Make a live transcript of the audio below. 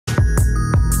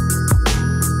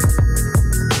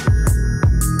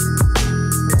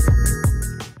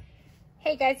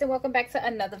guys, and welcome back to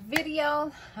another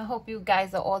video. I hope you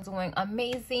guys are all doing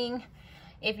amazing.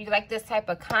 If you like this type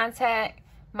of content,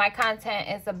 my content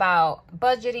is about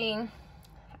budgeting.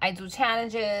 I do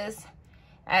challenges,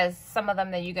 as some of them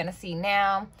that you're gonna see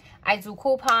now. I do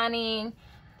couponing.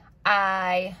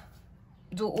 I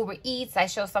do Uber Eats. I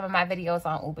show some of my videos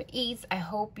on Uber Eats. I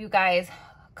hope you guys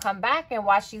come back and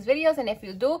watch these videos, and if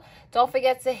you do, don't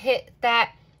forget to hit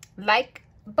that like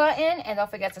button and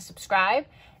don't forget to subscribe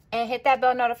and hit that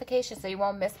bell notification so you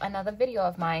won't miss another video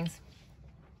of mine.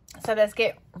 So let's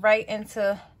get right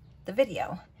into the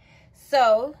video.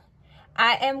 So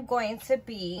I am going to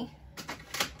be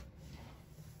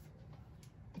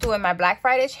doing my Black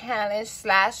Friday challenge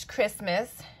 /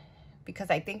 Christmas because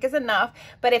I think it's enough.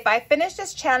 But if I finish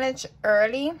this challenge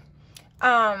early,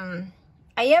 I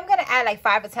am going to add like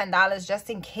 $5 or $10 just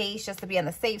in case, just to be on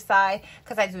the safe side,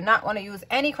 because I do not want to use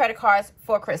any credit cards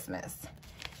for Christmas.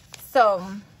 So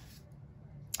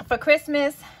for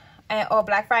Christmas or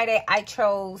Black Friday, I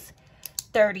chose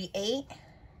 38.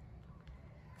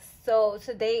 So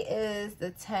today is the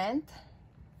 10th,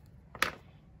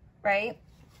 right?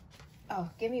 Oh,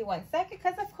 give me 1 second,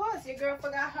 because of course your girl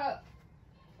forgot her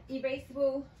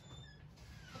erasable.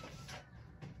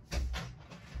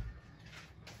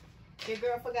 Your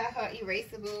girl forgot her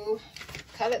erasable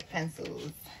colored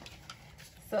pencils.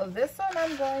 So this one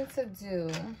I'm going to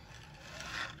do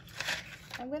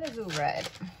red.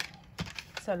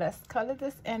 So let's color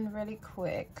this in really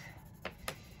quick.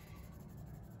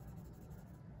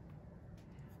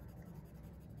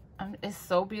 It's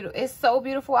so beautiful. It's so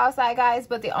beautiful outside, guys.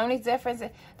 But the only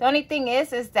thing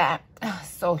is that it's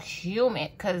so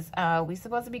humid, because we're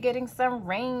supposed to be getting some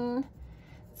rain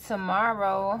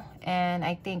tomorrow and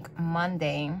I think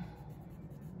Monday.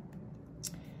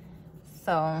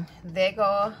 So there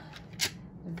go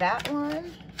that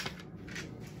one.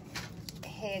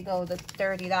 Here go the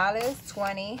 $30,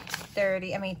 20,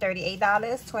 30, I mean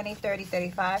 $38, 20, 30,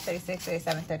 35, 36,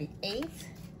 37, 38.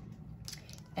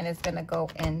 And it's gonna go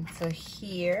into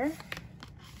here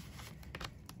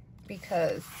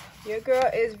because your girl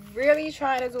is really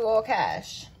trying to do all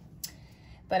cash.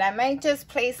 But I might just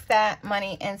place that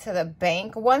money into the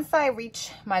bank. Once I reach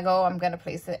my goal, I'm gonna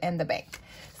place it in the bank.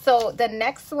 So the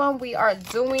next one we are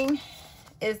doing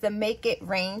is the Make It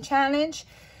Rain challenge.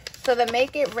 So the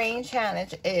Make It Rain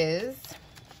challenge is,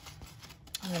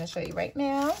 I'm gonna show you right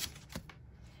now.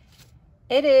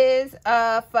 It is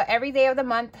for every day of the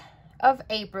month of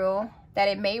April that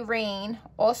it may rain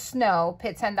or snow,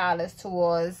 put $10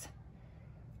 towards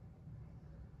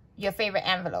your favorite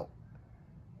envelope.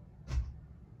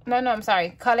 No, I'm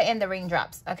sorry. Color in the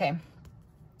raindrops. Okay.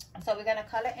 So we're going to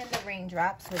color in the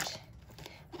raindrops, which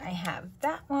I have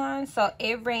that one. So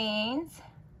it rained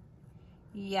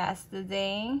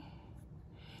yesterday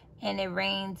and it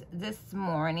rained this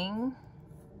morning.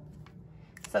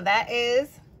 So that is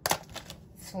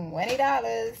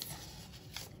 $20.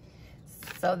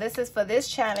 So this is for this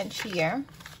challenge here.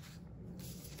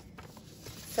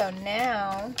 So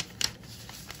now,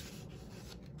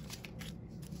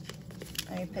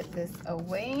 let me put this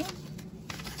away.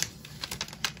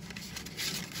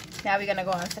 Now we're gonna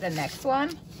go on to the next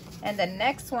one. And the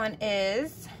next one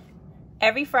is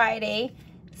every Friday,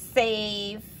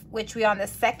 save, which we're on the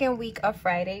second week of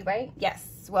Friday, right?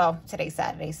 Yes, well, today's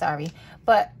Saturday, sorry.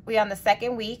 But we're on the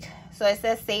second week. So it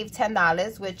says save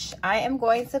 $10, which I am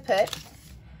going to put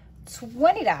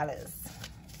 $20.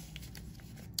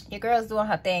 Your girl's doing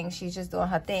her thing. She's just doing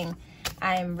her thing.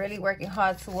 I am really working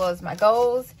hard towards my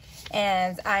goals,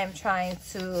 and I am trying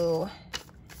to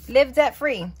live debt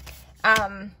free.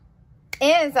 And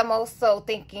I'm also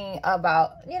thinking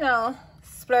about, you know,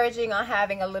 splurging on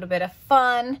having a little bit of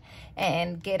fun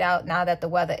and get out now that the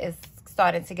weather is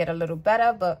starting to get a little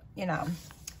better. But, you know,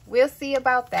 we'll see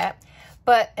about that.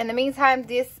 But in the meantime,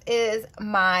 this is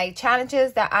my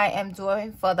challenges that I am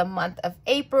doing for the month of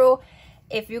April.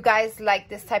 If you guys like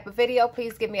this type of video,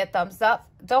 please give me a thumbs up.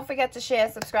 Don't forget to share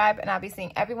and subscribe, and I'll be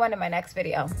seeing everyone in my next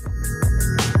video.